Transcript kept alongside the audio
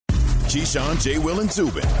Keyshawn, J. Will, and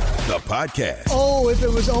Zubin, the podcast. Oh, if it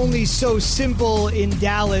was only so simple in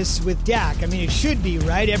Dallas with Dak. I mean, it should be,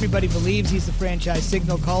 right? Everybody believes he's the franchise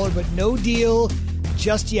signal caller, but no deal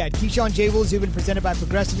just yet. Keyshawn, J. Will, Zubin, presented by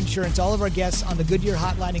Progressive Insurance. All of our guests on the Goodyear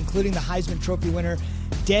Hotline, including the Heisman Trophy winner,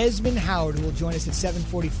 Desmond Howard, who will join us at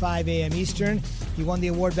 7:45 a.m. Eastern. He won the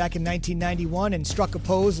award back in 1991 and struck a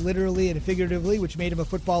pose, literally and figuratively, which made him a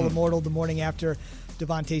football immortal the morning after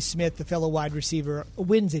Devonta Smith, the fellow wide receiver,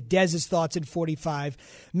 wins it. Dez's thoughts in 45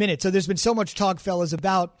 minutes. So there's been so much talk, fellas,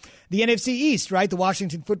 about the NFC East, right? The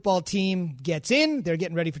Washington football team gets in. They're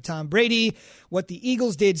getting ready for Tom Brady. What the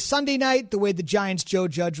Eagles did Sunday night, the way the Giants' Joe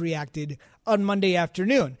Judge reacted on Monday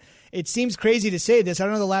afternoon. It seems crazy to say this. I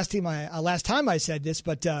don't know the last time I said this,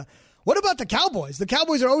 but what about the Cowboys? The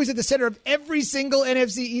Cowboys are always at the center of every single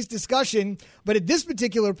NFC East discussion, but at this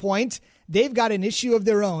particular point, they've got an issue of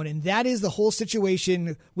their own, and that is the whole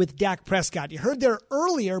situation with Dak Prescott. You heard there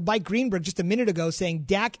earlier by Greenberg just a minute ago saying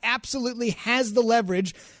Dak absolutely has the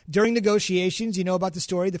leverage during negotiations. You know about the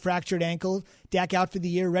story, the fractured ankle. Dak out for the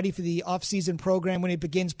year, ready for the offseason program when it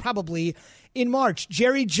begins probably in March.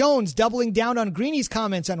 Jerry Jones doubling down on Greeny's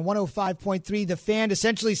comments on 105.3 The Fan,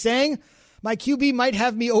 essentially saying, my QB might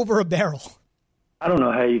have me over a barrel. I don't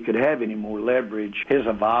know how you could have any more leverage. His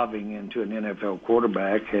evolving into an NFL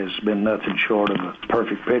quarterback has been nothing short of a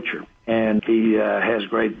perfect picture. And he has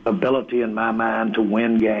great ability in my mind to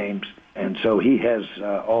win games. And so he has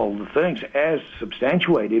all the things as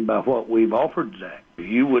substantiated by what we've offered Dak.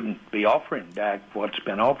 You wouldn't be offering Dak what's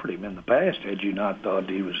been offered him in the past had you not thought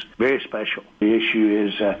he was very special. The issue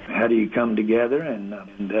is how do you come together,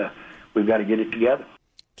 and we've got to get it together.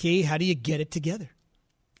 Key, how do you get it together?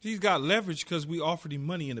 He's got leverage because we offered him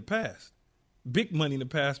money in the past. Big money in the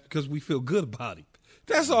past because we feel good about him.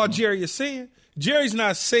 That's all Jerry is saying. Jerry's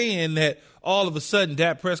not saying that all of a sudden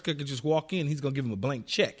Dak Prescott could just walk in, he's going to give him a blank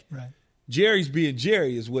check. Right. Jerry's being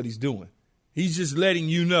Jerry is what he's doing. He's just letting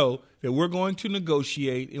you know that we're going to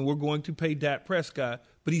negotiate and we're going to pay Dak Prescott,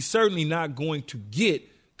 but he's certainly not going to get,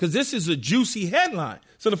 because this is a juicy headline.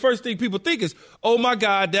 So the first thing people think is, oh, my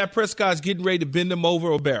God, Dak Prescott's getting ready to bend him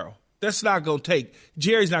over a barrel. That's not going to take.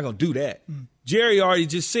 Jerry's not going to do that. Jerry already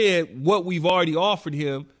just said what we've already offered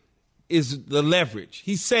him is the leverage.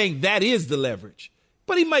 He's saying that is the leverage.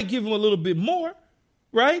 But he might give him a little bit more,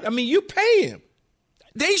 right? I mean, you pay him.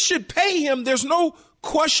 They should pay him. There's no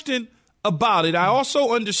question about it. I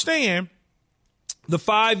also understand the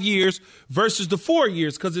 5 years versus the 4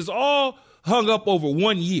 years because it's all hung up over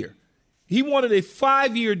 1 year. He wanted a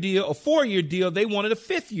 5-year deal, a 4-year deal. They wanted a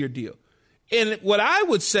 5th-year deal. And what I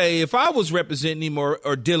would say if I was representing him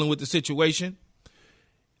or dealing with the situation,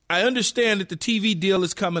 I understand that the TV deal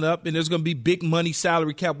is coming up and there's going to be big money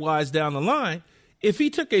salary cap-wise down the line. If he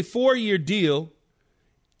took a 4-year deal,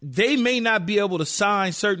 they may not be able to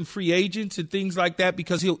sign certain free agents and things like that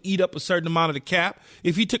because he'll eat up a certain amount of the cap.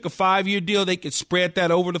 If he took a 5-year deal, they could spread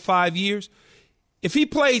that over the 5 years. If he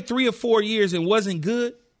played 3 or 4 years and wasn't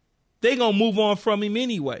good, they're going to move on from him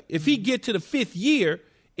anyway. If he get to the 5th year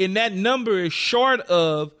and that number is short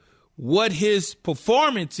of what his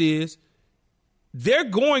performance is, they're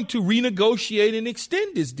going to renegotiate and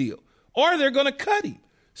extend this deal, or they're going to cut him.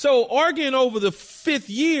 So arguing over the 5th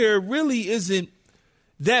year really isn't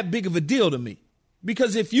that big of a deal to me,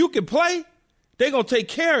 because if you can play, they're going to take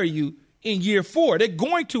care of you in year 4. They're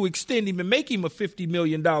going to extend him and make him a $50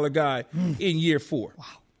 million guy in year 4. Wow.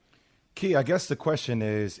 Key, I guess the question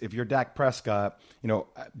is, if you're Dak Prescott,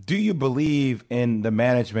 do you believe in the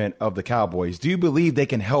management of the Cowboys? Do you believe they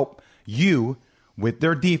can help you with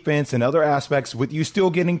their defense and other aspects with you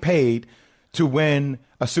still getting paid to win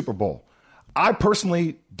a Super Bowl? I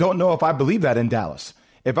personally don't know if I believe that in Dallas.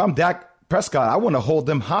 If I'm Dak Prescott, I want to hold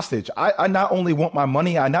them hostage. I not only want my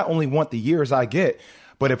money, I not only want the years I get,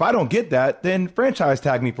 but if I don't get that, then franchise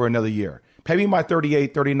tag me for another year. Pay me my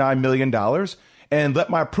 $38, $39 million and let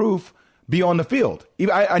my proof be on the field.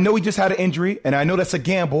 I know he just had an injury, and I know that's a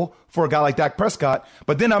gamble for a guy like Dak Prescott,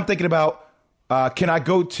 but then I'm thinking about, can I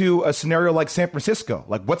go to a scenario like San Francisco?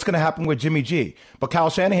 Like, what's going to happen with Jimmy G? But Kyle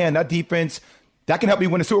Shanahan, that defense, that can help me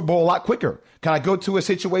win a Super Bowl a lot quicker. Can I go to a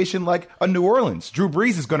situation like a New Orleans? Drew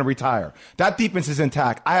Brees is going to retire. That defense is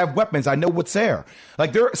intact. I have weapons. I know what's there.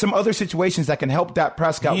 Like, there are some other situations that can help Dak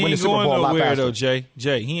Prescott win the Super Bowl a lot faster. Though, Jay,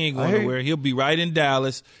 he ain't going nowhere. He'll be right in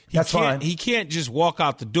Dallas. That's fine. He can't just walk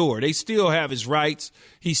out the door. They still have his rights.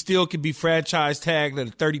 He still can be franchise tagged at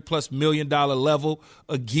a $30+ million level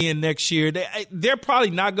again next year. They're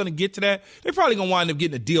probably not going to get to that. They're probably going to wind up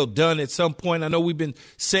getting a deal done at some point. I know we've been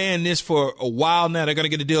saying this for a while now. They're going to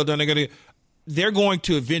get a deal done. They're going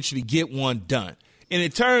to eventually get one done. And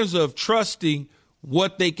in terms of trusting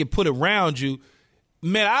what they can put around you,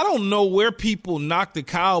 Man, I don't know where people knock the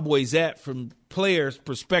Cowboys at from players'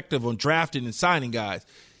 perspective on drafting and signing guys.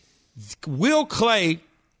 Will Clay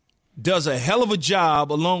does a hell of a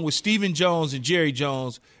job, along with Stephen Jones and Jerry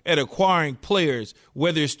Jones, at acquiring players,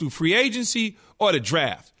 whether it's through free agency or the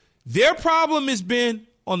draft. Their problem has been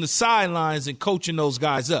on the sidelines and coaching those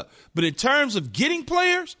guys up. But in terms of getting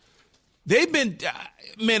players, they've been,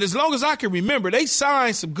 man, as long as I can remember, they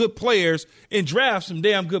signed some good players and draft some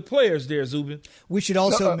damn good players there, Zubin. We should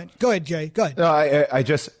also go ahead, Jay. Go ahead. No,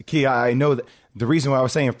 I know that the reason why I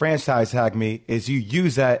was saying franchise tag me is you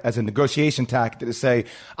use that as a negotiation tactic to say,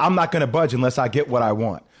 I'm not going to budge unless I get what I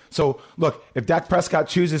want. So, look, if Dak Prescott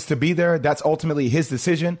chooses to be there, that's ultimately his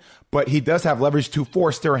decision, but he does have leverage to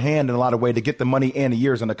force their hand in a lot of ways to get the money and the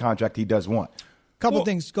years on the contract he does want. Couple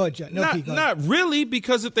things. Go ahead, Jay. Not really,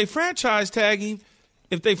 because if they franchise tag him,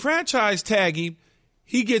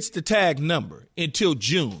 he gets the tag number until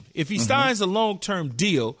June. If he signs a long-term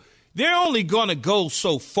deal, they're only going to go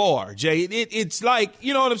so far, Jay. It's like,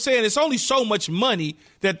 you know what I'm saying? It's only so much money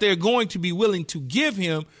that they're going to be willing to give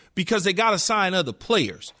him because they got to sign other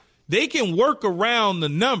players. They can work around the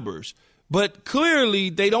numbers, but clearly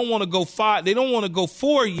they don't want to go 5. They don't want to go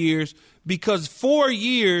 4 years because 4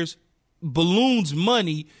 years balloons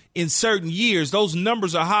money in certain years. Those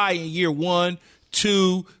numbers are high in year 1,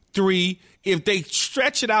 2, 3. If they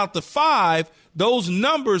stretch it out to 5, those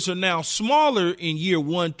numbers are now smaller in year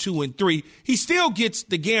 1, 2, and 3. He still gets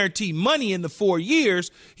the guaranteed money in the 4 years.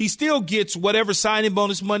 He still gets whatever signing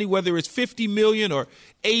bonus money, whether it's $50 million or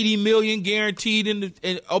 $80 million guaranteed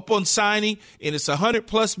up on signing, and it's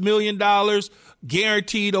 $100+ million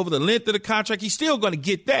guaranteed over the length of the contract. He's still going to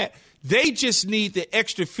get that. They just need the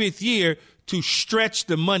extra 5th year to stretch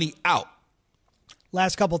the money out.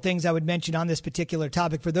 Last couple things I would mention on this particular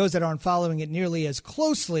topic for those that aren't following it nearly as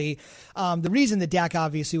closely. The reason that Dak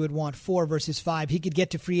obviously would want 4 versus 5, he could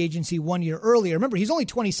get to free agency 1 year earlier. Remember, he's only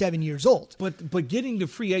 27 years old. But getting to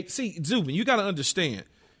free agency, Zubin, you got to understand,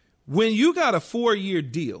 when you got a 4-year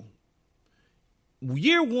deal,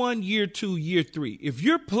 year 1, year 2, year 3, if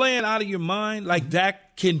you're playing out of your mind like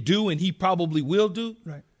Dak can do and he probably will do,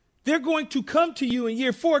 right, they're going to come to you in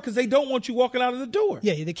year 4 because they don't want you walking out of the door.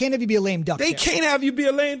 Yeah, they can't have you be a lame duck. They can't have you be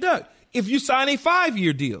a lame duck. If you sign a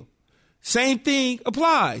 5-year deal, same thing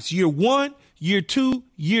applies. Year 1, year 2,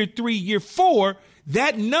 year 3, year 4,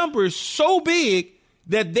 that number is so big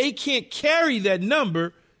that they can't carry that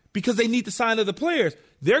number because they need to sign other players.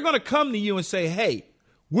 They're going to come to you and say, hey,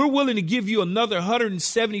 we're willing to give you another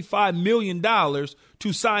 $175 million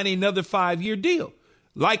to sign another 5-year deal.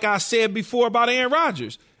 Like I said before about Aaron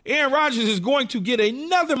Rodgers. Aaron Rodgers is going to get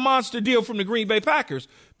another monster deal from the Green Bay Packers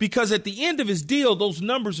because at the end of his deal, those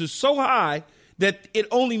numbers are so high that it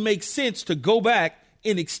only makes sense to go back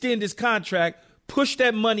and extend his contract, push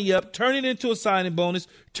that money up, turn it into a signing bonus,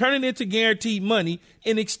 turn it into guaranteed money,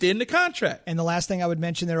 and extend the contract. And the last thing I would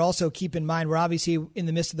mention there, also keep in mind, we're obviously in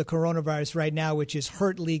the midst of the coronavirus right now, which has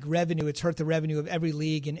hurt league revenue. It's hurt the revenue of every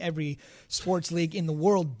league and every sports league in the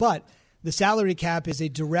world. But the salary cap is a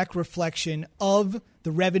direct reflection of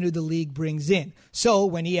the revenue the league brings in. So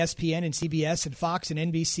when ESPN and CBS and Fox and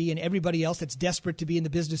NBC and everybody else that's desperate to be in the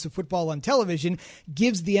business of football on television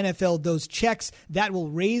gives the NFL those checks, that will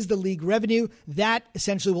raise the league revenue. That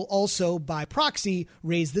essentially will also, by proxy,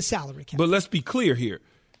 raise the salary cap. But let's be clear here.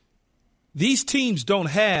 These teams don't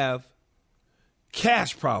have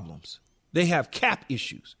cash problems. They have cap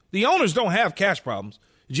issues. The owners don't have cash problems.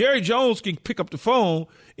 Jerry Jones can pick up the phone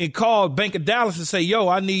and call Bank of Dallas and say, yo,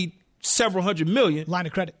 I need several $100 million. Line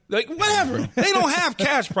of credit. Like, whatever. They don't have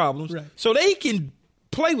cash problems. Right. So they can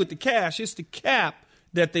play with the cash. It's the cap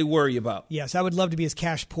that they worry about. Yes, I would love to be as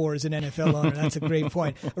cash poor as an NFL owner. That's a great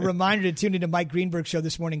point. A reminder to tune into Mike Greenberg's show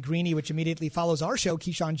this morning, Greeny, which immediately follows our show,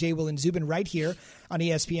 Keyshawn, J. Will, and Zubin, right here on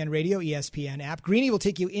ESPN Radio, ESPN app. Greeny will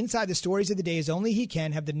take you inside the stories of the day as only he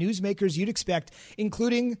can, have the newsmakers you'd expect,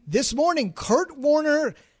 including this morning, Kurt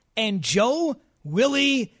Warner and Joe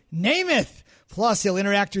Willie Namath. Plus, he'll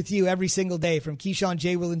interact with you every single day from Keyshawn,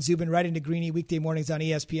 J. Will, and Zubin right into Greeny weekday mornings on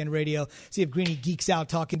ESPN Radio. See if Greeny geeks out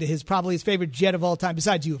talking to probably his favorite Jet of all time,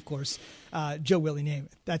 besides you, of course, Joe Willie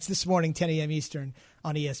Namath. That's this morning, 10 a.m. Eastern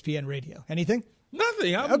on ESPN Radio. Anything?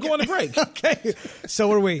 Nothing. I'm going to break. Okay. So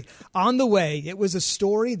are we. On the way, it was a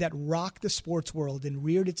story that rocked the sports world and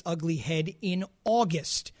reared its ugly head in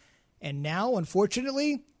August. And now,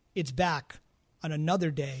 unfortunately, it's back on another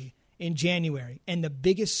day in January, and the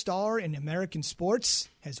biggest star in American sports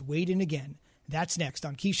has weighed in again. That's next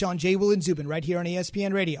on Keyshawn, J. Will, and Zubin right here on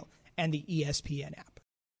ESPN Radio and the ESPN app.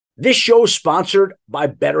 This show is sponsored by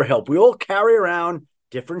BetterHelp. We all carry around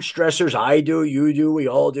different stressors. I do, you do, we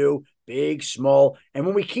all do. big, small, and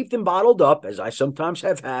when we keep them bottled up, as I sometimes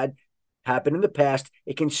have had happen in the past,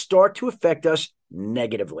 it can start to affect us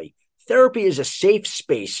negatively. Therapy is a safe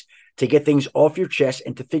space to get things off your chest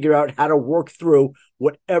and to figure out how to work through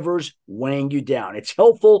whatever's weighing you down. It's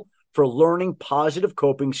helpful for learning positive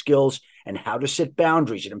coping skills and how to set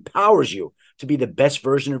boundaries. It empowers you to be the best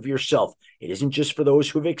version of yourself. It isn't just for those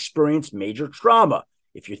who have experienced major trauma.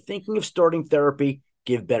 If you're thinking of starting therapy,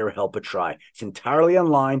 give BetterHelp a try. It's entirely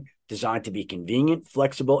online, designed to be convenient,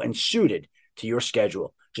 flexible, and suited to your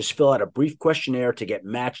schedule. Just fill out a brief questionnaire to get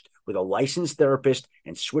matched with a licensed therapist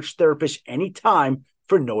and switch therapists anytime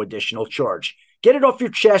for no additional charge. Get it off your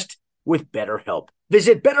chest with BetterHelp.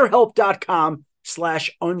 Visit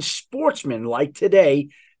BetterHelp.com/unsportsmanlike today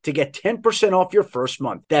to get 10% off your first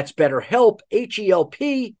month. That's BetterHelp,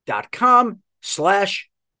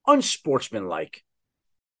 HELP.com/unsportsmanlike.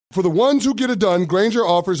 For the ones who get it done, Grainger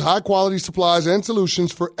offers high-quality supplies and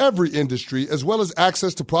solutions for every industry, as well as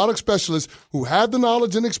access to product specialists who have the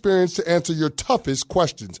knowledge and experience to answer your toughest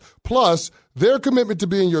questions. Plus, their commitment to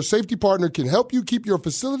being your safety partner can help you keep your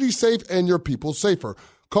facility safe and your people safer.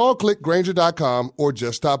 Call, click Grainger.com, or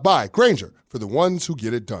just stop by. Grainger, for the ones who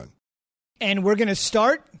get it done. And we're going to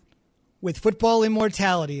start with football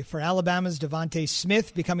immortality for Alabama's Devonta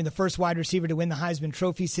Smith, becoming the first wide receiver to win the Heisman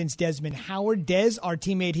Trophy since Desmond Howard. Des, our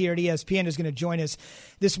teammate here at ESPN, is going to join us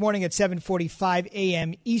this morning at 7:45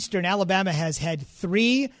 a.m. Eastern. Alabama has had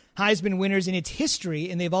 3 Heisman winners in its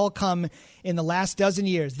history, and they've all come in the last dozen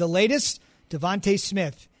years. The latest, Devonta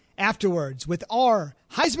Smith. Afterwards, with our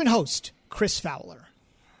Heisman host, Chris Fowler.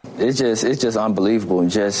 It's just unbelievable.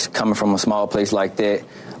 Just coming from a small place like that,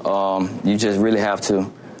 you just really have to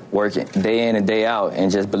work it day in and day out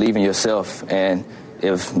and just believe in yourself. And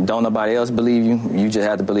if don't nobody else believe you, you just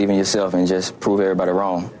have to believe in yourself and just prove everybody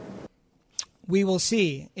wrong. We will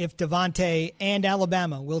see if Devonta and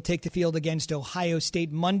Alabama will take the field against Ohio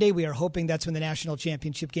State Monday. We are hoping that's when the national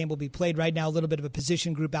championship game will be played. Right now, a little bit of a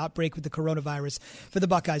position group outbreak with the coronavirus for the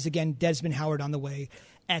Buckeyes. Again, Desmond Howard on the way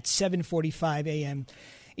at 7:45 a.m.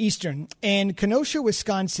 Eastern. And Kenosha,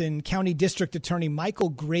 Wisconsin County District Attorney Michael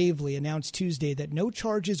Gravely announced Tuesday that no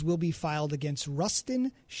charges will be filed against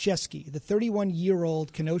Rustin Shesky, the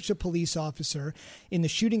 31-year-old Kenosha police officer in the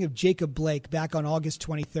shooting of Jacob Blake back on August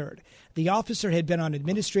 23rd. The officer had been on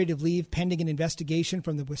administrative leave pending an investigation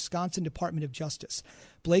from the Wisconsin Department of Justice.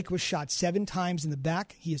 Blake was shot 7 times in the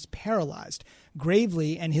back. He is paralyzed.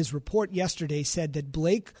 Gravely and his report yesterday said that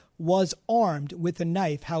Blake was armed with a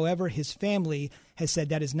knife. However, his family has said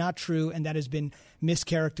that is not true and that has been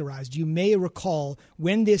mischaracterized. You may recall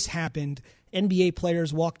when this happened, NBA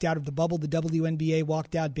players walked out of the bubble. The WNBA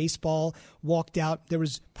walked out. Baseball walked out. There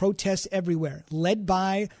was protests everywhere, led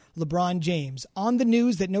by LeBron James. On the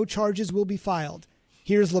news that no charges will be filed.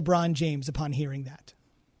 Here's LeBron James upon hearing that.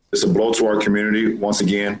 It's a blow to our community once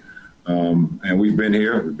again, and we've been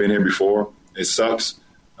here. We've been here before. It sucks.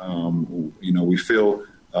 We feel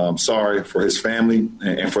sorry for his family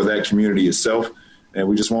and for that community itself, and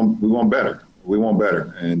we want better. We want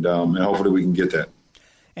better, and hopefully we can get that.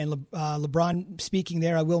 And LeBron speaking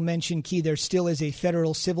there, I will mention, Key, there still is a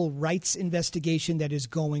federal civil rights investigation that is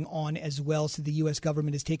going on as well. So the U.S.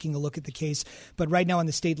 government is taking a look at the case. But right now on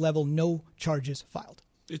the state level, no charges filed.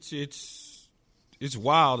 It's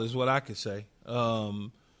wild is what I could say.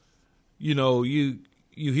 You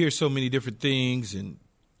hear so many different things, and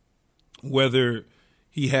whether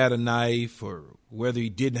he had a knife or whether he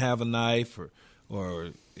didn't have a knife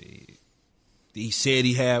or he said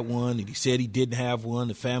he had one and he said he didn't have one.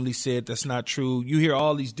 The family said that's not true. You hear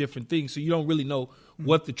all these different things, so you don't really know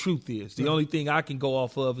what the truth is. The only thing I can go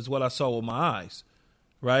off of is what I saw with my eyes,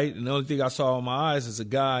 right? And the only thing I saw with my eyes is a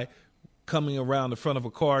guy coming around the front of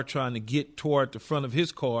a car trying to get toward the front of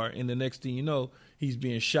his car, and the next thing you know, he's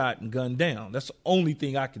being shot and gunned down. That's the only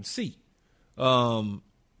thing I can see.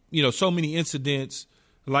 So many incidents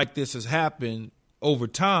like this has happened over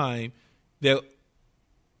time that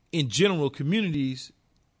in general communities,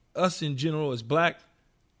 us in general as black,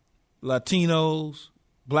 Latinos,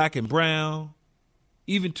 black and brown,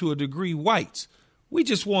 even to a degree whites, we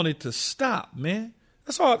just want it to stop, man.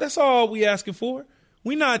 That's all we asking for.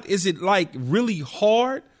 Is it like really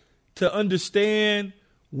hard to understand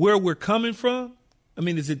where we're coming from? I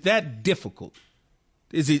mean, is it that difficult?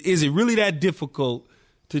 Is it really that difficult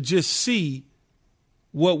to just see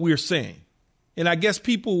what we're saying? And I guess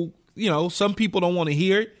people, some people don't want to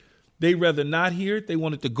hear it. They rather not hear it. They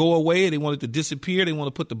want it to go away. They want it to disappear. They want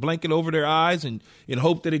to put the blanket over their eyes and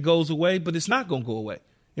hope that it goes away, but it's not going to go away.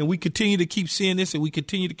 And we continue to keep seeing this, and we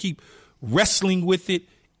continue to keep wrestling with it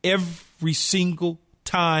every single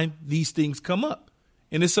time these things come up.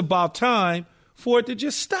 And it's about time for it to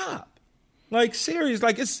just stop. Like, serious.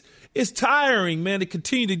 Like, it's tiring, man, to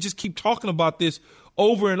continue to just keep talking about this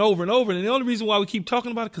over and over and over. And the only reason why we keep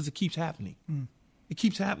talking about it because it keeps happening. It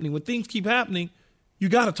keeps happening. When things keep happening, you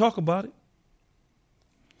got to talk about it.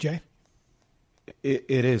 Jay?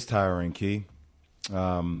 It is tiring, Key.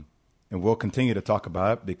 And we'll continue to talk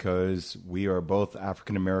about it because we are both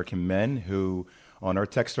African-American men who, on our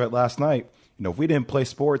text thread last night, if we didn't play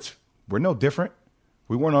sports, we're no different.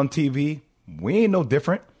 We weren't on TV. We ain't no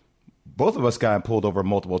different. Both of us got pulled over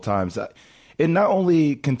multiple times. It not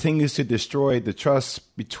only continues to destroy the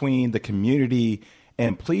trust between the community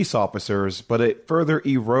and police officers, but it further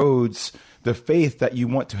erodes the faith that you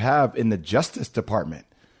want to have in the Justice Department.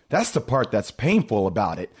 That's the part that's painful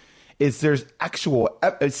about it, is there's actual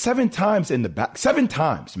 7 times in the back. 7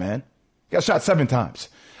 times, man. He got shot 7 times.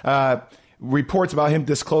 Reports about him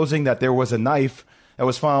disclosing that there was a knife that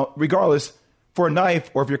was found. Regardless, for a knife,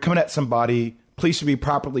 or if you're coming at somebody, police should be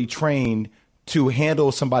properly trained to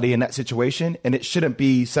handle somebody in that situation, and it shouldn't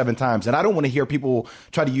be 7 times. And I don't want to hear people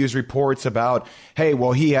try to use reports about, hey,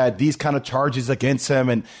 well, he had these kind of charges against him,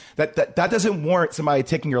 and that doesn't warrant somebody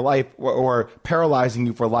taking your life or paralyzing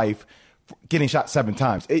you for life, getting shot 7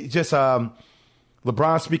 times. It just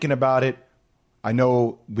LeBron speaking about it. I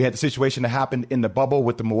know we had the situation that happened in the bubble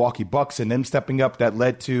with the Milwaukee Bucks and them stepping up that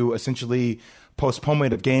led to essentially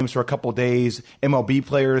postponement of games for a couple of days, MLB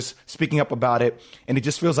players speaking up about it. And it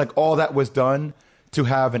just feels like all that was done to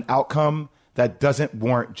have an outcome that doesn't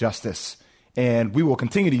warrant justice. And we will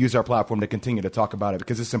continue to use our platform to continue to talk about it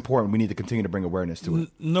because it's important. We need to continue to bring awareness to it.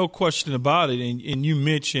 No question about it. And you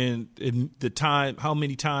mentioned the time, how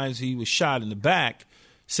many times he was shot in the back,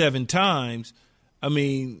 7 times. I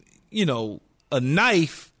mean, a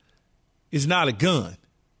knife is not a gun.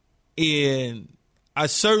 And I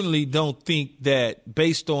certainly don't think that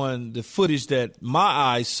based on the footage that my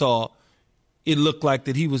eyes saw, it looked like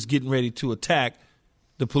that he was getting ready to attack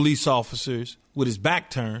the police officers with his back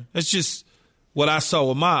turned. That's just what I saw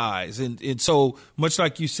with my eyes. And so much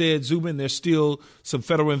like you said, Zubin, there's still some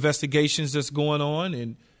federal investigations that's going on,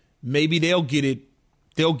 and maybe they'll get it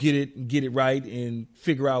and get it right and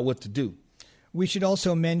figure out what to do. We should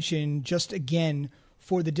also mention, just again,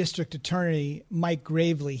 for the district attorney, Mike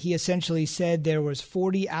Gravely, he essentially said there was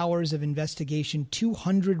 40 hours of investigation,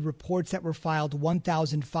 200 reports that were filed,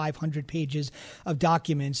 1,500 pages of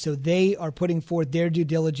documents. So they are putting forth their due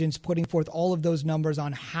diligence, putting forth all of those numbers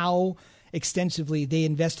on how extensively they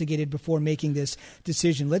investigated before making this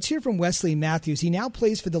decision. Let's hear from Wesley Matthews. He now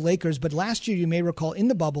plays for the Lakers, but last year, you may recall, in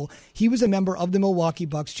the bubble, he was a member of the Milwaukee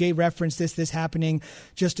Bucks. Jay referenced this happening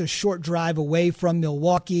just a short drive away from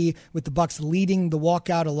Milwaukee, with the Bucks leading the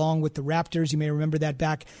walkout along with the Raptors. You may remember that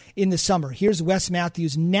back in the summer. Here's Wes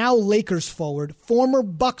Matthews, now Lakers forward, former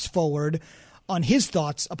Bucks forward, on his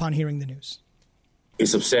thoughts upon hearing the news.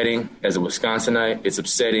 It's upsetting as a Wisconsinite. It's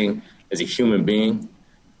upsetting as a human being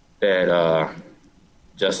that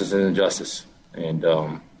justice isn't justice, and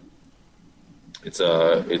it's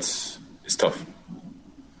tough,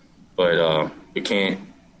 but it can't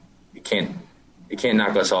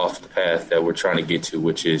knock us off the path that we're trying to get to,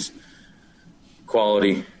 which is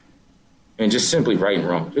equality and just simply right and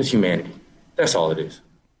wrong, just humanity. That's all it is.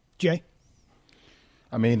 Jay,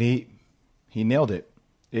 I mean, he nailed it.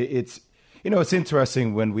 It's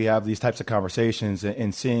interesting when we have these types of conversations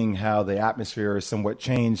and seeing how the atmosphere has somewhat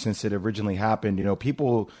changed since it originally happened.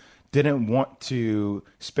 People didn't want to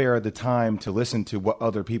spare the time to listen to what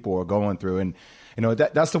other people are going through. And,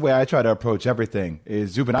 that's the way I try to approach everything is,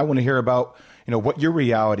 Zubin, I want to hear about, what your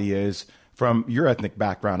reality is from your ethnic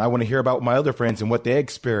background. I want to hear about my other friends and what they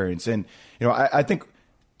experience. And, I think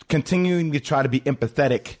continuing to try to be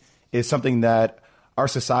empathetic is something that our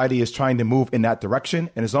society is trying to move in that direction.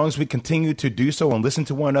 And as long as we continue to do so and listen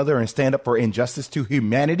to one another and stand up for injustice to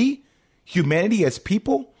humanity as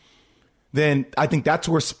people, then I think that's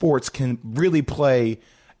where sports can really play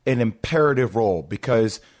an imperative role,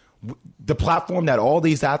 because the platform that all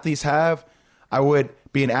these athletes have, I would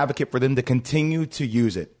be an advocate for them to continue to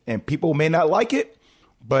use it. And people may not like it,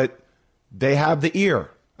 but they have the ear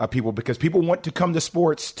of people, because people want to come to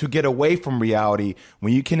sports to get away from reality.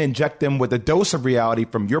 When you can inject them with a dose of reality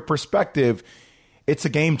from your perspective, it's a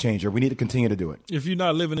game changer. We need to continue to do it. If you're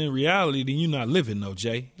not living in reality, then you're not living, though,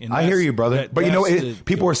 Jay. And I hear you, brother. But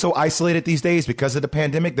people are so isolated these days because of the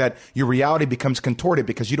pandemic that your reality becomes contorted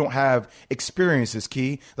because you don't have experiences,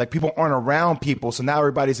 Key. Like, people aren't around people, so now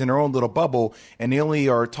everybody's in their own little bubble, and they only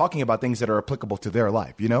are talking about things that are applicable to their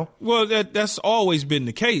life, Well, that's always been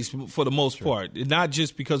the case for the most part. Not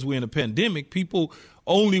just because we're in a pandemic. People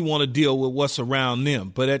only want to deal with what's around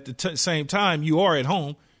them. But at the same time, you are at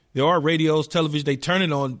home. There are radios, television. They turn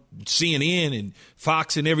it on CNN and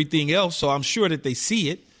Fox and everything else, so I'm sure that they see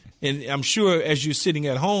it. And I'm sure as you're sitting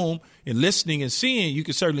at home and listening and seeing, you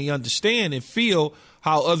can certainly understand and feel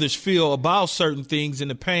how others feel about certain things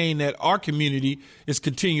and the pain that our community is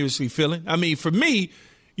continuously feeling. I mean, for me,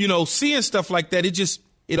 seeing stuff like that,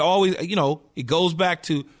 it always, it goes back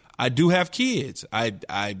to, I do have kids.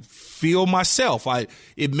 I feel myself.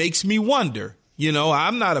 It makes me wonder.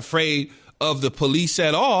 I'm not afraid of the police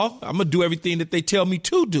at all. I'm going to do everything that they tell me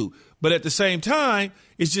to do. But at the same time,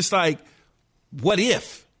 it's just like, what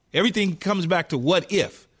if? Everything comes back to what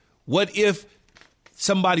if. What if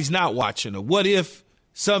somebody's not watching? Or what if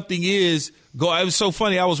something is going? It was so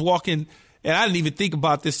funny. I was walking, and I didn't even think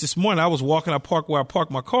about this morning. I was walking, I parked where I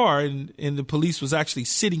parked my car, and the police was actually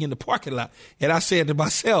sitting in the parking lot. And I said to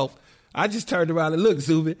myself, I just turned around and looked,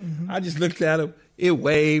 Zubin. Mm-hmm. I just looked at him. It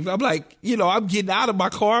waved. I'm like, I'm getting out of my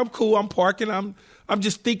car. I'm cool. I'm parking. I'm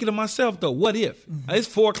just thinking to myself, though, what if? Mm-hmm. It's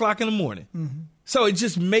 4:00 in the morning. Mm-hmm. So it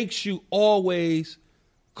just makes you always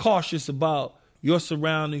cautious about your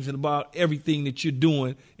surroundings and about everything that you're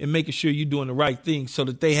doing and making sure you're doing the right thing so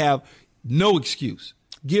that they have no excuse.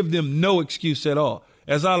 Give them no excuse at all.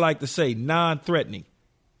 As I like to say, non-threatening.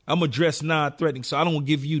 I'm going to dress non-threatening, so I don't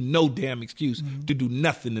give you no damn excuse to do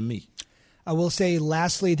nothing to me. I will say,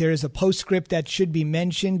 lastly, there is a postscript that should be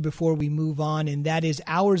mentioned before we move on, and that is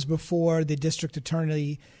hours before the district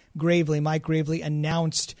attorney, Mike Gravely,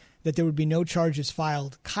 announced that there would be no charges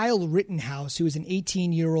filed. Kyle Rittenhouse, who is an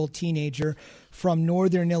 18-year-old teenager from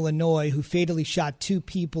northern Illinois who fatally shot 2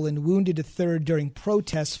 people and wounded a third during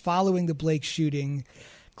protests following the Blake shooting,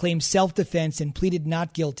 claimed self-defense and pleaded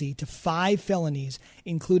not guilty to 5 felonies,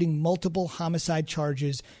 including multiple homicide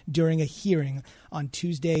charges during a hearing on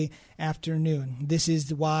Tuesday afternoon. This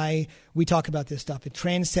is why we talk about this stuff. It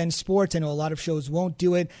transcends sports. I know a lot of shows won't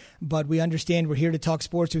do it, but we understand we're here to talk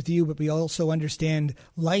sports with you, but we also understand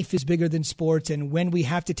life is bigger than sports, and when we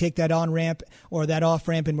have to take that on-ramp or that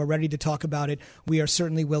off-ramp and we're ready to talk about it, we are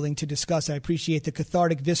certainly willing to discuss. I appreciate the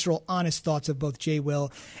cathartic, visceral, honest thoughts of both Jay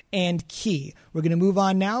Will and Key. We're going to move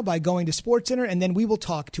on now by going to SportsCenter, and then we will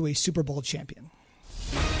talk to a Super Bowl champion.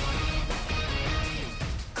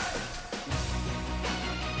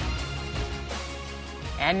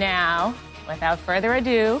 And now, without further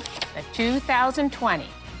ado, the 2020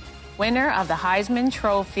 winner of the Heisman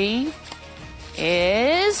Trophy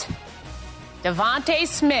is Devonta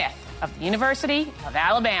Smith of the University of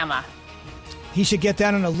Alabama. He should get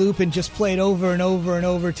that on a loop and just play it over and over and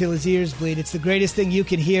over till his ears bleed. It's the greatest thing you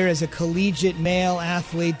can hear as a collegiate male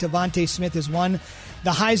athlete. Devonta Smith has won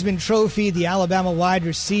the Heisman Trophy, the Alabama wide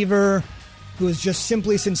receiver, who is just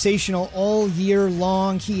simply sensational all year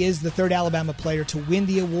long. He is the 3rd Alabama player to win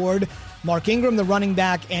the award. Mark Ingram, the running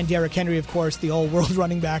back, and Derrick Henry, of course, the all-world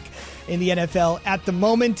running back in the NFL at the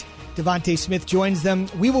moment. Devonta Smith joins them.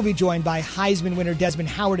 We will be joined by Heisman winner Desmond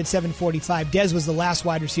Howard at 7:45. Des was the last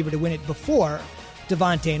wide receiver to win it before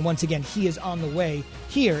Devonta, and once again, he is on the way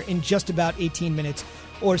here in just about 18 minutes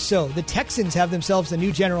or so. The Texans have themselves a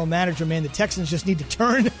new general manager, man. The Texans just need to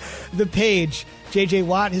turn the page. J.J.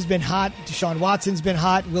 Watt has been hot. Deshaun Watson's been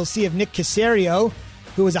hot. We'll see if Nick Caserio,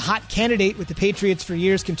 who was a hot candidate with the Patriots for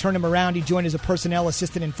years, can turn him around. He joined as a personnel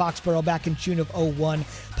assistant in Foxborough back in June of 2001.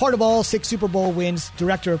 Part of all 6 Super Bowl wins,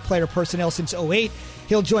 director of player personnel since 2008.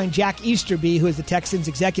 He'll join Jack Easterby, who is the Texans'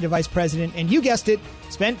 executive vice president. And you guessed it,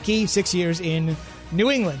 spent Key 6 years in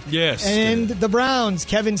New England. Yes. And the Browns,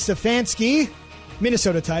 Kevin Stefanski,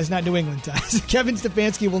 Minnesota ties, not New England ties. Kevin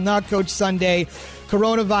Stefanski will not coach Sunday.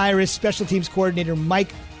 Coronavirus special teams coordinator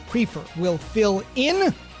Mike Prefer will fill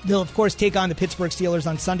in. They'll, of course, take on the Pittsburgh Steelers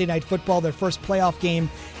on Sunday Night Football, their first playoff game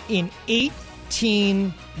in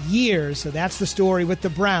 18 years. So that's the story with the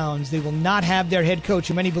Browns. They will not have their head coach,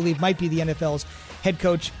 who many believe might be the NFL's head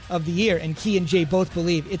coach of the year. And Key and Jay both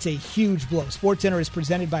believe it's a huge blow. SportsCenter is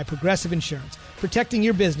presented by Progressive Insurance, protecting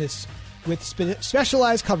your business with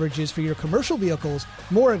specialized coverages for your commercial vehicles.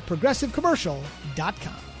 More at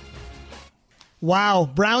progressivecommercial.com. Wow,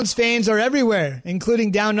 Browns fans are everywhere, including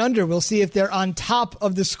down under. We'll see if they're on top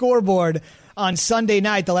of the scoreboard on Sunday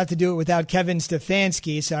night. They'll have to do it without Kevin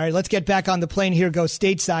Stefanski. So, all right, let's get back on the plane here, go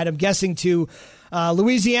stateside. I'm guessing to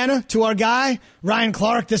Louisiana, to our guy, Ryan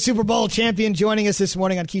Clark, the Super Bowl champion, joining us this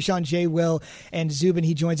morning on Keyshawn, Jay, Will, and Zubin.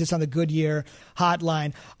 He joins us on the Goodyear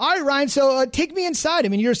hotline. All right, Ryan, so take me inside. I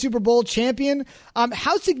mean, you're a Super Bowl champion.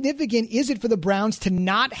 How significant is it for the Browns to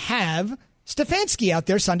not have Stefanski out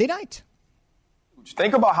there Sunday night?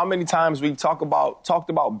 Think about how many times we've talked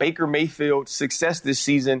about Baker Mayfield's success this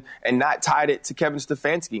season and not tied it to Kevin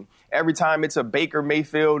Stefanski. Every time it's a Baker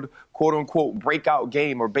Mayfield, quote-unquote, breakout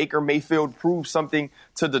game or Baker Mayfield proves something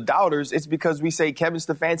to the doubters, it's because we say Kevin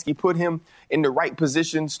Stefanski put him in the right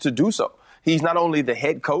positions to do so. He's not only the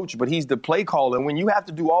head coach, but he's the play caller. And when you have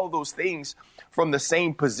to do all those things from the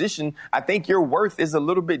same position, I think your worth is a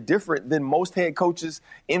little bit different than most head coaches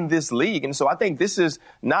in this league. And so I think this is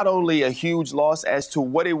not only a huge loss as to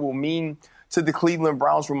what it will mean to the Cleveland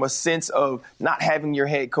Browns from a sense of not having your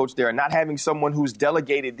head coach there, not having someone who's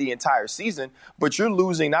delegated the entire season, but you're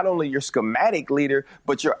losing not only your schematic leader,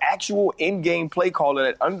 but your actual in-game play caller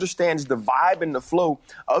that understands the vibe and the flow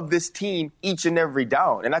of this team each and every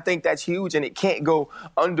down. And I think that's huge, and it can't go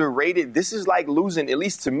underrated. This is like losing, at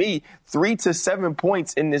least to me, 3 to 7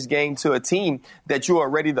 points in this game to a team that you are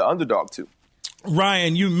already the underdog to.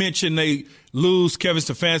 Ryan, you mentioned they lose Kevin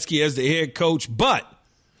Stefanski as the head coach, but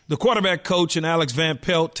the quarterback coach and Alex Van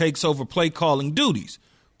Pelt takes over play calling duties.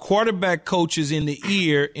 Quarterback coach is in the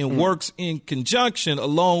ear and works in conjunction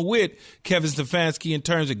along with Kevin Stefanski in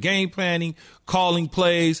terms of game planning, calling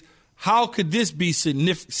plays. How could this be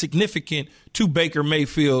significant to Baker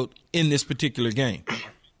Mayfield in this particular game?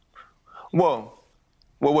 Well,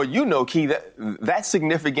 you know, Key, that's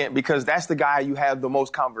significant because that's the guy you have the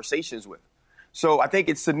most conversations with. So I think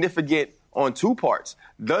it's significant on two parts.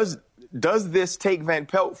 Does this take Van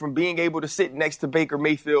Pelt from being able to sit next to Baker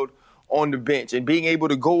Mayfield on the bench and being able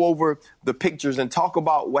to go over the pictures and talk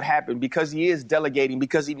about what happened because he is delegating,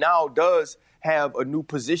 because he now does have a new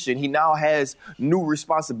position. He now has new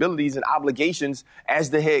responsibilities and obligations as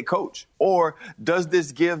the head coach? Or does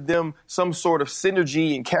this give them some sort of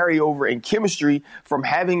synergy and carryover and chemistry from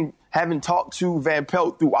having talked to Van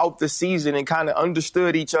Pelt throughout the season and kind of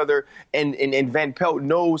understood each other, and Van Pelt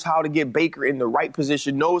knows how to get Baker in the right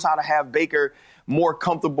position, knows how to have Baker more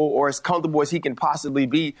comfortable or as comfortable as he can possibly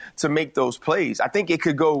be to make those plays? I think it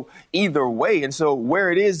could go either way. And so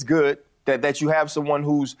where it is good that you have someone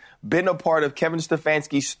who's been a part of Kevin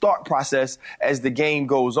Stefanski's thought process as the game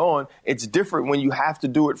goes on, it's different when you have to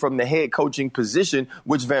do it from the head coaching position,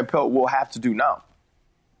 which Van Pelt will have to do now.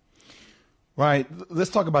 Right.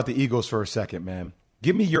 Let's talk about the Eagles for a second, man.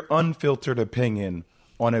 Give me your unfiltered opinion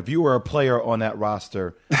on if you were a player on that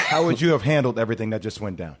roster, how would you have handled everything that just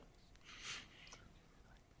went down?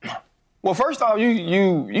 Well, first off,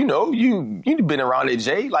 you've been around it,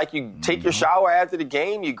 Jay. Like, you take your shower after the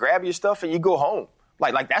game, you grab your stuff, and you go home.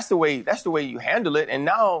 Like that's the way you handle it. And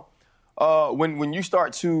now, when you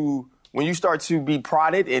start to be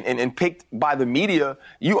prodded and picked by the media,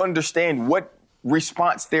 you understand what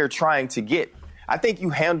response they're trying to get. I think you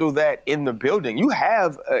handle that in the building. You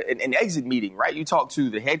have an exit meeting, right? You talk to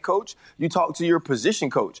the head coach, you talk to your position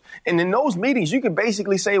coach. And in those meetings, you can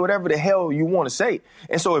basically say whatever the hell you want to say.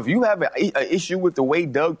 And so if you have an issue with the way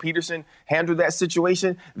Doug Peterson handled that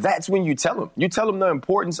situation, that's when you tell him. You tell him the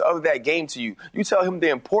importance of that game to you. You tell him the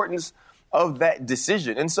importance of that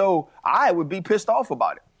decision. And so I would be pissed off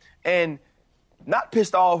about it. And not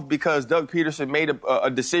pissed off because Doug Peterson made a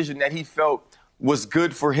decision that he felt was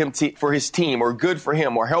good for him, for his team, or good for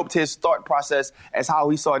him, or helped his thought process as how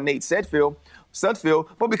he saw Nate Sudfeld,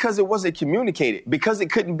 but because it wasn't communicated, because it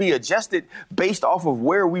couldn't be adjusted based off of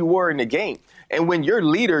where we were in the game. And when your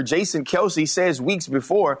leader, Jason Kelce, says weeks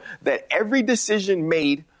before that every decision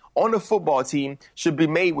made on the football team should be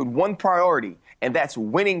made with one priority, and that's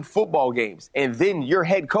winning football games, and then your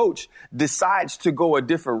head coach decides to go a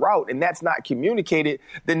different route, and that's not communicated,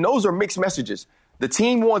 then those are mixed messages. The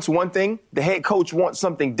team wants one thing, the head coach wants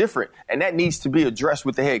something different, and that needs to be addressed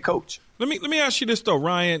with the head coach. Let me ask you this, though,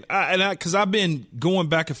 Ryan, because I've been going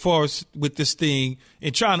back and forth with this thing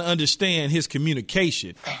and trying to understand his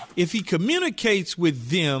communication. If he communicates with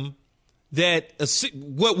them that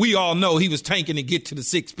what we all know he was tanking to get to the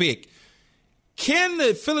 6th pick, can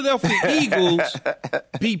the Philadelphia Eagles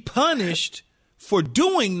be punished for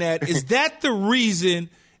doing that? Is that the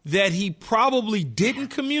reason that he probably didn't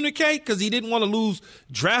communicate because he didn't want to lose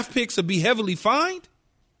draft picks or be heavily fined?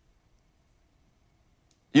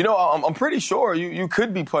 You know, I'm pretty sure you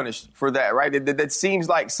could be punished for that, right? That seems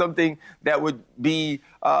like something that would be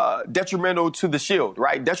detrimental to the shield,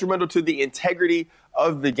 right? Detrimental to the integrity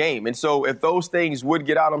of the game. And so if those things would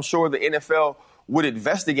get out, I'm sure the NFL would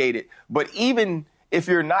investigate it. But even if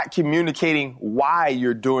you're not communicating why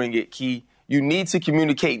you're doing it, Key, you need to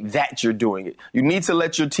communicate that you're doing it. You need to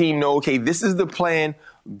let your team know, okay, this is the plan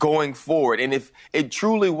going forward. And if it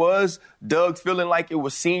truly was Doug feeling like it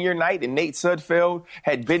was senior night and Nate Sudfeld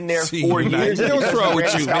had been there 4 years. What's wrong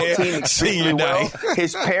with you, man? Senior night.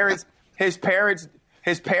 His parents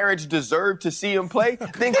his parents deserve to see him play,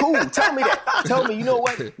 then cool. Tell me that. Tell me, you know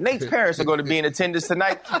what? Nate's parents are going to be in attendance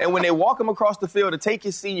tonight, and when they walk him across the field to take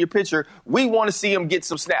his senior picture, we want to see him get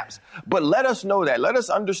some snaps. But let us know that. Let us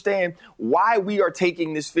understand why we are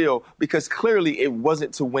taking this field, because clearly it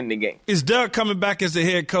wasn't to win the game. Is Doug coming back as the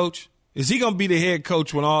head coach? Is he going to be the head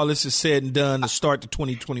coach when all this is said and done to start the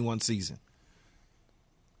 2021 season?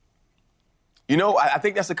 You know, I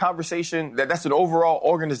think that's a conversation, that's an overall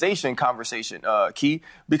organization conversation, Key,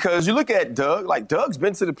 because you look at Doug, like Doug's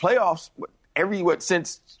been to the playoffs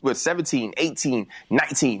since 17, 18,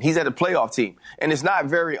 19. He's at a playoff team. And it's not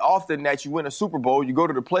very often that you win a Super Bowl, you go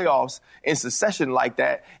to the playoffs in succession like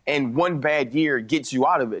that, and one bad year gets you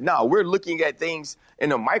out of it. Now, we're looking at things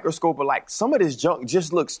in a microscope of like some of this junk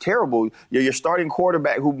just looks terrible. Your starting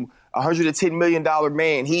quarterback, who $110 million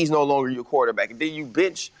man, he's no longer your quarterback. And then you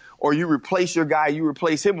bench or you replace your guy you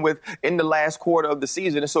replace him with in the last quarter of the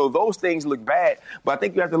season. And so those things look bad. But I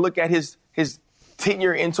think you have to look at his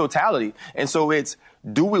tenure in totality. And so it's,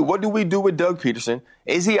 what do we do with Doug Peterson?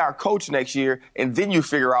 Is he our coach next year? And then you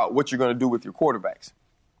figure out what you're going to do with your quarterbacks.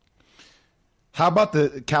 How about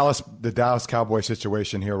the Dallas Cowboys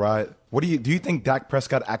situation here, right? Do you think Dak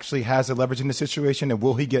Prescott actually has the leverage in the situation, and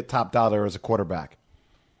will he get top dollar as a quarterback?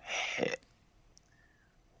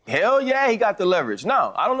 Hell yeah, he got the leverage.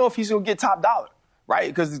 No, I don't know if he's going to get top dollar, right?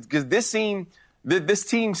 Because this team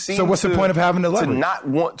seems so what's the point of having the leverage? To not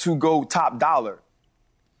want to go top dollar.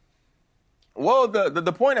 Well,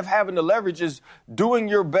 the point of having the leverage is doing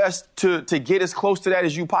your best to get as close to that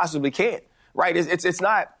as you possibly can, right? It's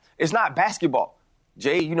not basketball.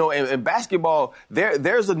 Jay, you know, in basketball,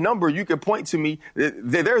 there's a number you can point to me.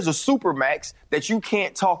 There's a super max that you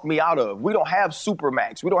can't talk me out of. We don't have super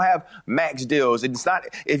max. We don't have max deals. It's not,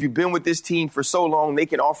 if you've been with this team for so long, they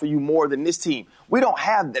can offer you more than this team. We don't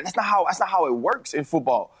have that. That's not how it works in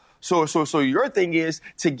football. So your thing is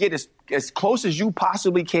to get as close as you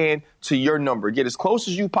possibly can to your number. Get as close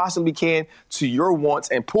as you possibly can to your wants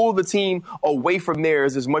and pull the team away from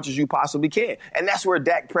theirs as much as you possibly can. And that's where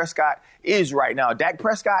Dak Prescott is right now. Dak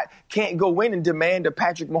Prescott can't go in and demand a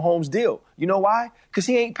Patrick Mahomes deal. You know why? Because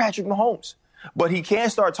he ain't Patrick Mahomes. But he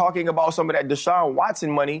can start talking about some of that Deshaun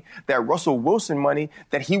Watson money, that Russell Wilson money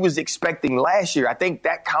that he was expecting last year. I think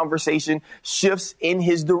that conversation shifts in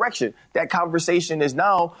his direction. That conversation is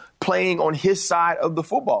now playing on his side of the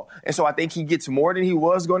football. And so I think he gets more than he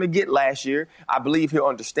was going to get last year. I believe he'll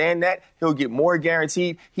understand that. He'll get more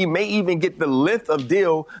guaranteed. He may even get the length of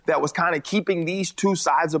deal that was kind of keeping these two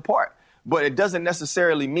sides apart. But it doesn't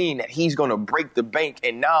necessarily mean that he's going to break the bank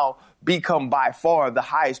and now become by far the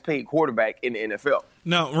highest paid quarterback in the NFL.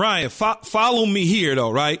 Now, Ryan, follow me here,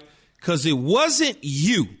 though, right? Because it wasn't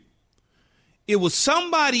you. It was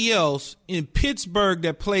somebody else in Pittsburgh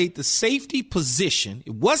that played the safety position.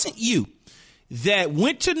 It wasn't you that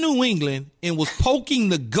went to New England and was poking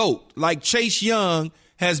the goat like Chase Young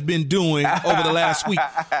has been doing over the last week.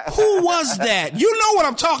 Who was that? You know what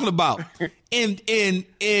I'm talking about.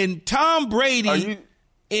 And Tom Brady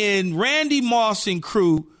and Randy Moss and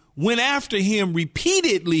crew went after him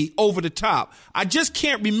repeatedly over the top. I just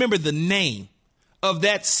can't remember the name of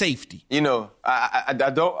that safety. You know, I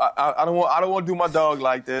don't want to do my dog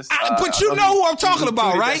like this. But you know who I'm talking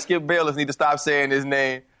about, right? Skip Bayless need to stop saying his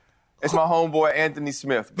name. It's my homeboy Anthony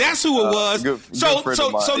Smith. That's who it was.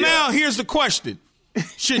 So now here's the question.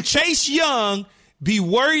 Should Chase Young be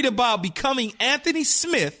worried about becoming Anthony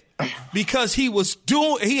Smith because he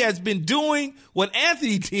has been doing what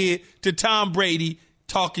Anthony did to Tom Brady,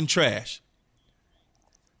 talking trash?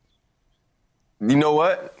 You know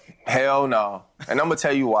what? Hell no. And I'm going to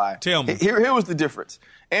tell you why. Tell me. Here was the difference.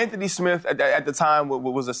 Anthony Smith at the time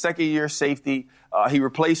was a second-year safety. He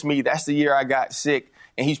replaced me. That's the year I got sick.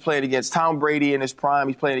 And he's playing against Tom Brady in his prime.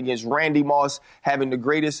 He's playing against Randy Moss, having the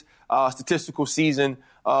greatest statistical season,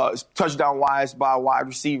 touchdown-wise by a wide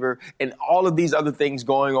receiver, and all of these other things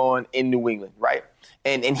going on in New England, right?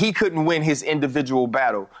 And he couldn't win his individual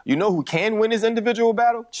battle. You know who can win his individual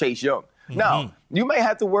battle? Chase Young. Mm-hmm. Now, you may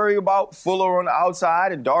have to worry about Fuller on the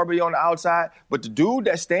outside and Darby on the outside, but the dude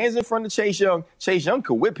that stands in front of Chase Young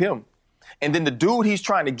could whip him. And then the dude he's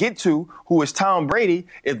trying to get to, who is Tom Brady,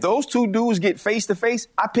 if those two dudes get face-to-face,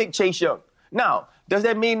 I pick Chase Young. Now, does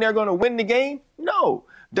that mean they're going to win the game? No.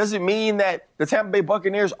 Does it mean that the Tampa Bay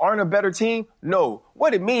Buccaneers aren't a better team? No.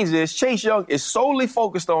 What it means is Chase Young is solely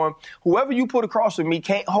focused on whoever you put across from me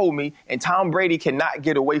can't hold me, and Tom Brady cannot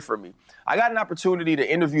get away from me. I got an opportunity to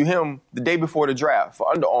interview him the day before the draft for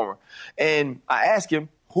Under Armour, and I asked him,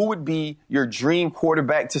 who would be your dream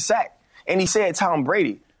quarterback to sack? And he said Tom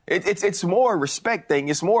Brady. It's more a respect thing.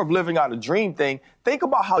 It's more of living out a dream thing. Think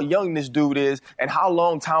about how young this dude is and how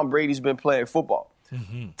long Tom Brady's been playing football.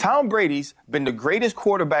 Tom Brady's been the greatest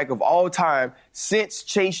quarterback of all time since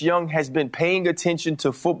Chase Young has been paying attention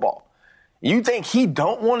to football. You think he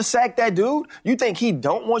don't want to sack that dude? You think he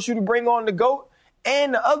don't want you to bring on the GOAT?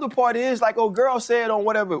 And the other part is, like old girl said on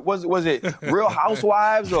whatever, was it Real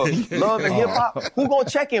Housewives or Love and Hip Hop? Who gonna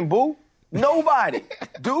check him, boo? Nobody.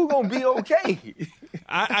 Dude gonna be okay.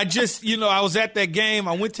 I just, I was at that game.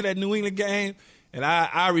 I went to that New England game, and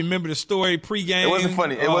I remember the story pregame. It wasn't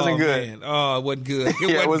funny. It wasn't good. Man. Oh, it wasn't good.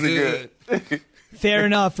 It wasn't good. Fair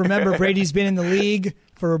enough. Remember, Brady's been in the league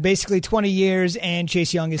for basically 20 years, and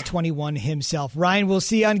Chase Young is 21 himself. Ryan, we'll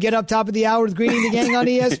see you on Get Up Top of the Hour with Greeny and the Gang on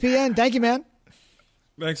ESPN. Thank you, man.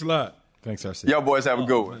 Thanks a lot. Thanks, RC. Y'all boys have a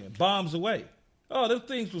good one. Man, bombs away. Oh, those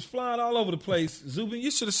things was flying all over the place. Zubin,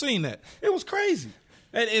 you should have seen that. It was crazy.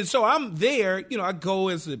 And so I'm there. I go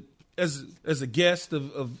as a guest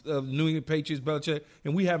of New England Patriots, Belichick,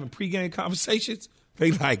 and we having pregame conversations.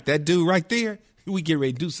 They like, that dude right there, we get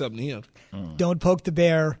ready to do something to him. Don't poke the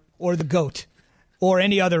bear or the goat or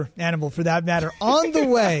any other animal for that matter. On the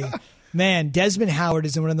way, man, Desmond Howard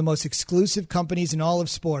is in one of the most exclusive companies in all of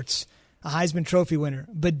sports. A Heisman Trophy winner.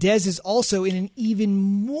 But Dez is also in an even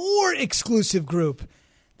more exclusive group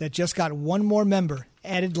that just got one more member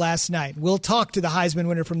added last night. We'll talk to the Heisman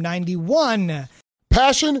winner from 91.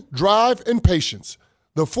 Passion, drive, and patience.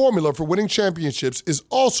 The formula for winning championships is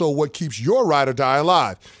also what keeps your ride or die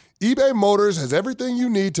alive. eBay Motors has everything you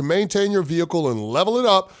need to maintain your vehicle and level it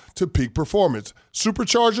up to peak performance.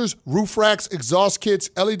 Superchargers, roof racks, exhaust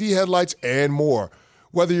kits, LED headlights, and more.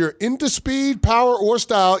 Whether you're into speed, power, or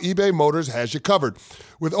style, eBay Motors has you covered.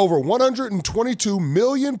 With over 122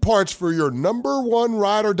 million parts for your number one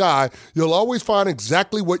ride or die, you'll always find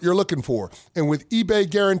exactly what you're looking for. And with eBay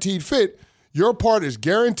Guaranteed Fit, your part is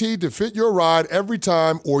guaranteed to fit your ride every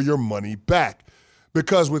time or your money back.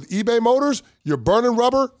 Because with eBay Motors, you're burning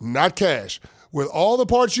rubber, not cash. With all the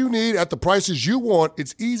parts you need at the prices you want,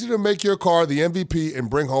 it's easy to make your car the MVP and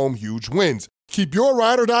bring home huge wins. Keep your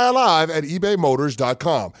ride or die alive at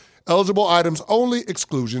ebaymotors.com. Eligible items only.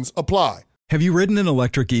 Exclusions apply. Have you ridden an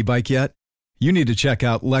electric e-bike yet? You need to check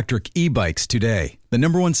out Electric E-Bikes today, the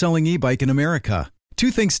 #1 selling e-bike in America.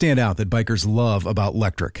 Two things stand out that bikers love about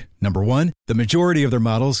Electric. Number one, the majority of their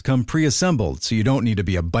models come pre-assembled, so you don't need to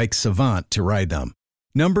be a bike savant to ride them.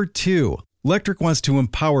 Number two, Electric wants to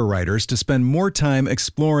empower riders to spend more time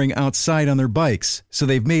exploring outside on their bikes, so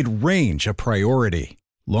they've made range a priority.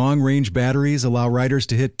 Long-range batteries allow riders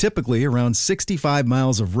to hit typically around 65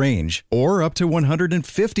 miles of range or up to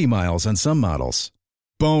 150 miles on some models.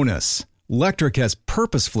 Bonus, Electric has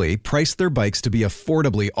purposefully priced their bikes to be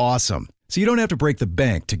affordably awesome, so you don't have to break the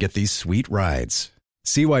bank to get these sweet rides.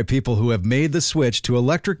 See why people who have made the switch to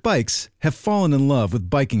electric bikes have fallen in love with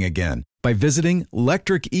biking again by visiting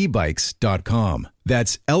electricebikes.com.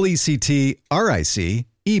 That's LECTRIC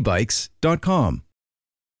ebikes.com.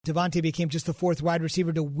 Devontae became just the fourth wide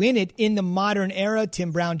receiver to win it in the modern era. Tim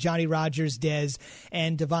Brown, Johnny Rodgers, Dez,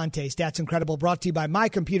 and Devontae. Stats Incredible brought to you by My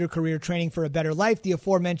Computer Career Training for a Better Life. The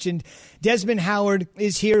aforementioned Desmond Howard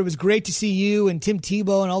is here. It was great to see you and Tim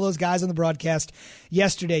Tebow and all those guys on the broadcast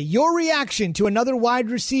yesterday. Your reaction to another wide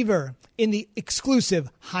receiver in the exclusive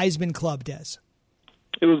Heisman Club, Dez?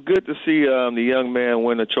 It was good to see the young man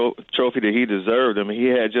win a trophy that he deserved. I mean, he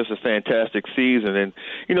had just a fantastic season. And,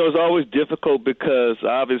 it's always difficult because,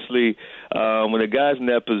 obviously, when a guy's in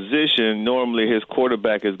that position, normally his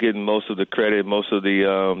quarterback is getting most of the credit, most of the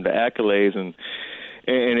accolades. And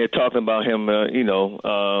they're talking about him,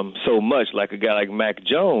 so much, like a guy like Mac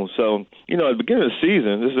Jones. So, at the beginning of the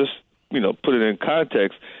season, this is, put it in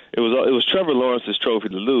context, it was Trevor Lawrence's trophy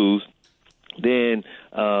to lose. Then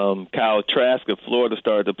Kyle Trask of Florida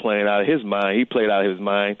started to play out of his mind. He played out of his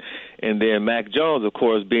mind. And then Mac Jones, of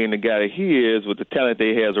course, being the guy that he is with the talent that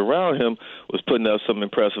he has around him, was putting up some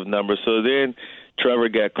impressive numbers. So then Trevor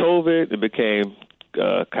got COVID. It became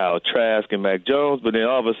Kyle Trask and Mac Jones. But then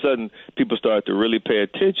all of a sudden, people started to really pay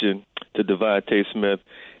attention to Devonta Smith.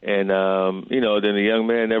 And, then the young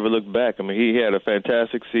man never looked back. I mean, he had a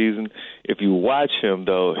fantastic season. If you watch him,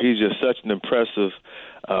 though, he's just such an impressive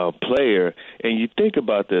player. And you think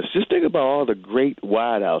about this. Just think about all the great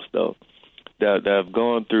wideouts, though, that have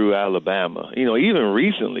gone through Alabama. Even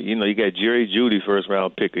recently, you got Jerry Jeudy,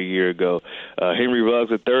 first-round pick a year ago. Henry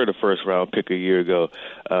Ruggs, a first-round pick a year ago.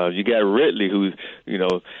 You got Ridley, who,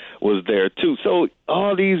 was there, too. So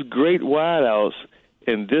all these great wideouts,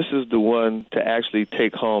 and this is the one to actually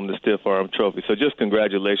take home the Stiff Arm Trophy. So just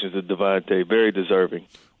congratulations to Devontae. Very deserving.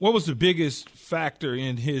 What was the biggest factor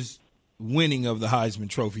in his winning of the Heisman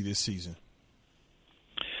Trophy this season?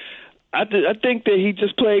 I think that he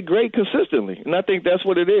just played great consistently, and I think that's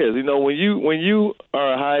what it is. You know, when you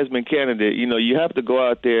are a Heisman candidate, you know, you have to go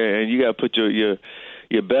out there and you got to put your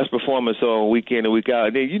best performance on week in and week out.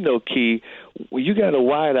 And then, you know, Key, when you got a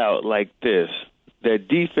wideout like this that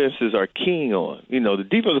defenses are keen on, you know, the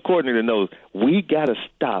defensive coordinator knows we got to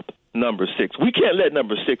stop number 6. We can't let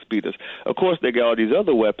number 6 beat us. Of course, they got all these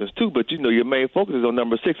other weapons too, but, you know, your main focus is on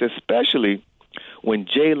number 6, especially when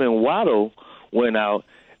Jalen Waddle went out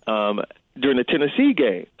during the Tennessee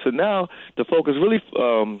game. So now the focus really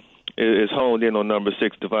is honed in on number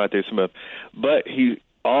 6, Devonta Smith. But he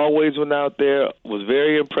always went out there, was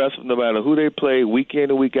very impressive no matter who they played, week in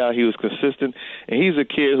and week out. He was consistent, and he's a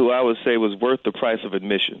kid who I would say was worth the price of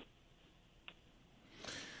admission.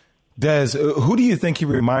 Des, who do you think he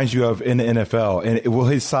reminds you of in the NFL, and will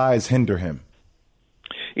his size hinder him?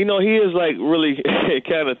 You know, he is like really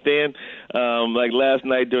kind of thin. Like last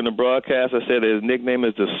night during the broadcast, I said his nickname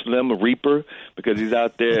is the Slim Reaper because he's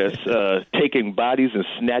out there taking bodies and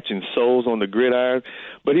snatching souls on the gridiron.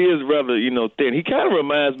 But he is rather, you know, thin. He kind of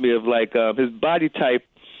reminds me of like his body type,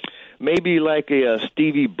 maybe like a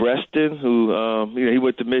Stevie Breaston, who you know, he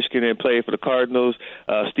went to Michigan and played for the Cardinals.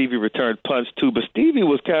 Stevie returned punts too, but Stevie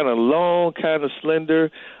was kind of long, kind of slender.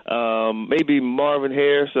 Maybe Marvin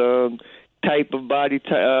Harris type of body,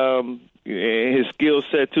 his skill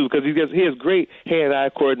set too, because he has great hand-eye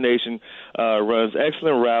coordination, runs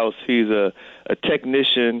excellent routes. He's a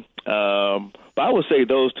technician. But I would say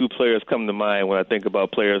those two players come to mind when I think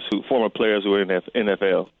about former players who are in the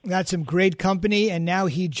NFL. That's some great company, and now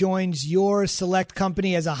he joins your select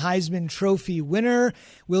company as a Heisman Trophy winner.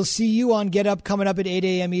 We'll see you on Get Up coming up at 8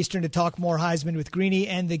 a.m. Eastern to talk more Heisman with Greeny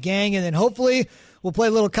and the gang, and then hopefully we'll play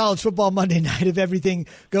a little college football Monday night if everything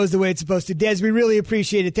goes the way it's supposed to. Des, we really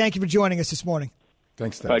appreciate it. Thank you for joining us this morning.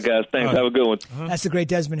 Thanks, Des. All right, guys. Thanks. Have a good one. That's the great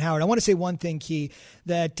Desmond Howard. I want to say one thing, Key,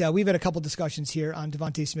 that we've had a couple discussions here on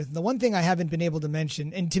Devonta Smith. And the one thing I haven't been able to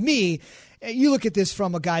mention, and to me, you look at this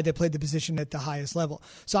from a guy that played the position at the highest level.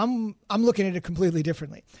 So I'm looking at it completely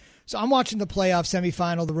differently. So I'm watching the playoff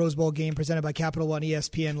semifinal, the Rose Bowl game presented by Capital One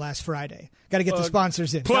ESPN last Friday. Got to get the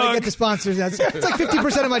sponsors in. Got to get the sponsors in. It's like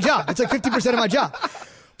 50% of my job. It's like 50% of my job.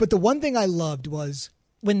 But the one thing I loved was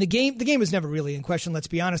when the game was never really in question, let's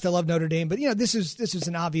be honest. I love Notre Dame, but you know, this was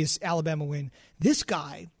an obvious Alabama win. This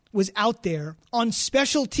guy was out there on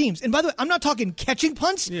special teams. And by the way, I'm not talking catching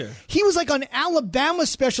punts. Yeah. He was like on Alabama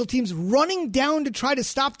special teams running down to try to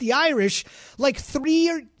stop the Irish like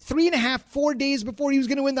 4 days before he was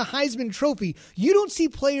going to win the Heisman Trophy. You don't see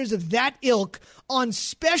players of that ilk on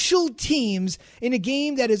special teams in a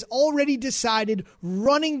game that is already decided,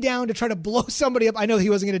 running down to try to blow somebody up. I know he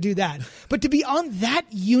wasn't going to do that. But to be on that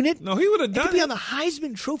unit, no, he would have done to be on the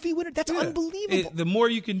Heisman Trophy winner, that's unbelievable. The more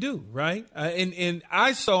you can do, right? And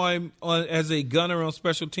I saw him as a gunner on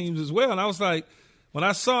special teams as well. And I was like, when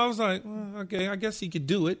I saw, I was like, well, okay, I guess he could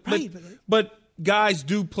do it. Right, but guys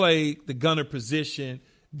do play the gunner position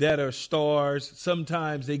that are stars.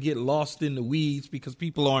 Sometimes they get lost in the weeds because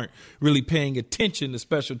people aren't really paying attention to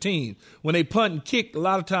special teams. When they punt and kick, a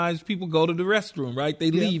lot of times people go to the restroom, right? They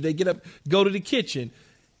leave, they get up, go to the kitchen.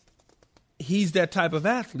 He's that type of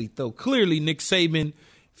athlete, though. Clearly, Nick Saban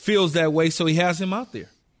feels that way, so he has him out there.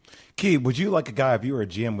 Key, would you like a guy, if you were a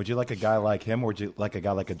GM, would you like a guy like him or would you like a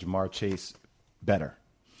guy like a Jamar Chase better?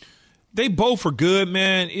 They both are good,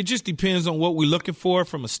 man. It just depends on what we're looking for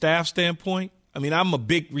from a staff standpoint. I mean, I'm a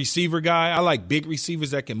big receiver guy. I like big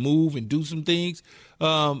receivers that can move and do some things.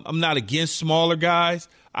 I'm not against smaller guys.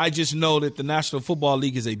 I just know that the National Football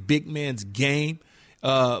League is a big man's game.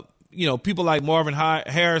 You know, people like Marvin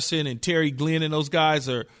Harrison and Terry Glenn and those guys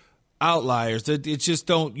are outliers. It's just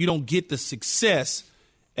you don't get the success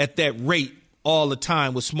at that rate all the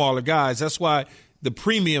time with smaller guys. That's why the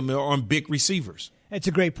premium are on big receivers. It's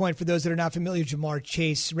a great point for those that are not familiar. Jamar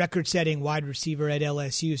Chase, record-setting wide receiver at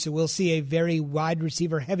LSU. So we'll see a very wide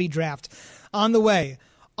receiver-heavy draft on the way.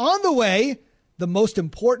 On the way, the most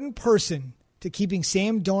important person to keeping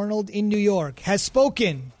Sam Darnold in New York has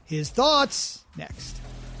spoken. His thoughts next.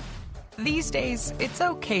 These days, it's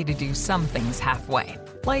okay to do some things halfway,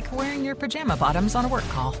 like wearing your pajama bottoms on a work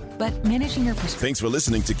call. But managing your Thanks for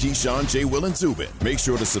listening to Keyshawn, J. Will, and Zubin. Make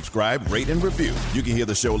sure to subscribe, rate, and review. You can hear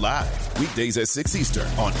the show live weekdays at 6 Eastern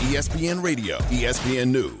on ESPN Radio, ESPN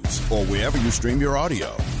News, or wherever you stream your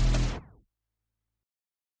audio.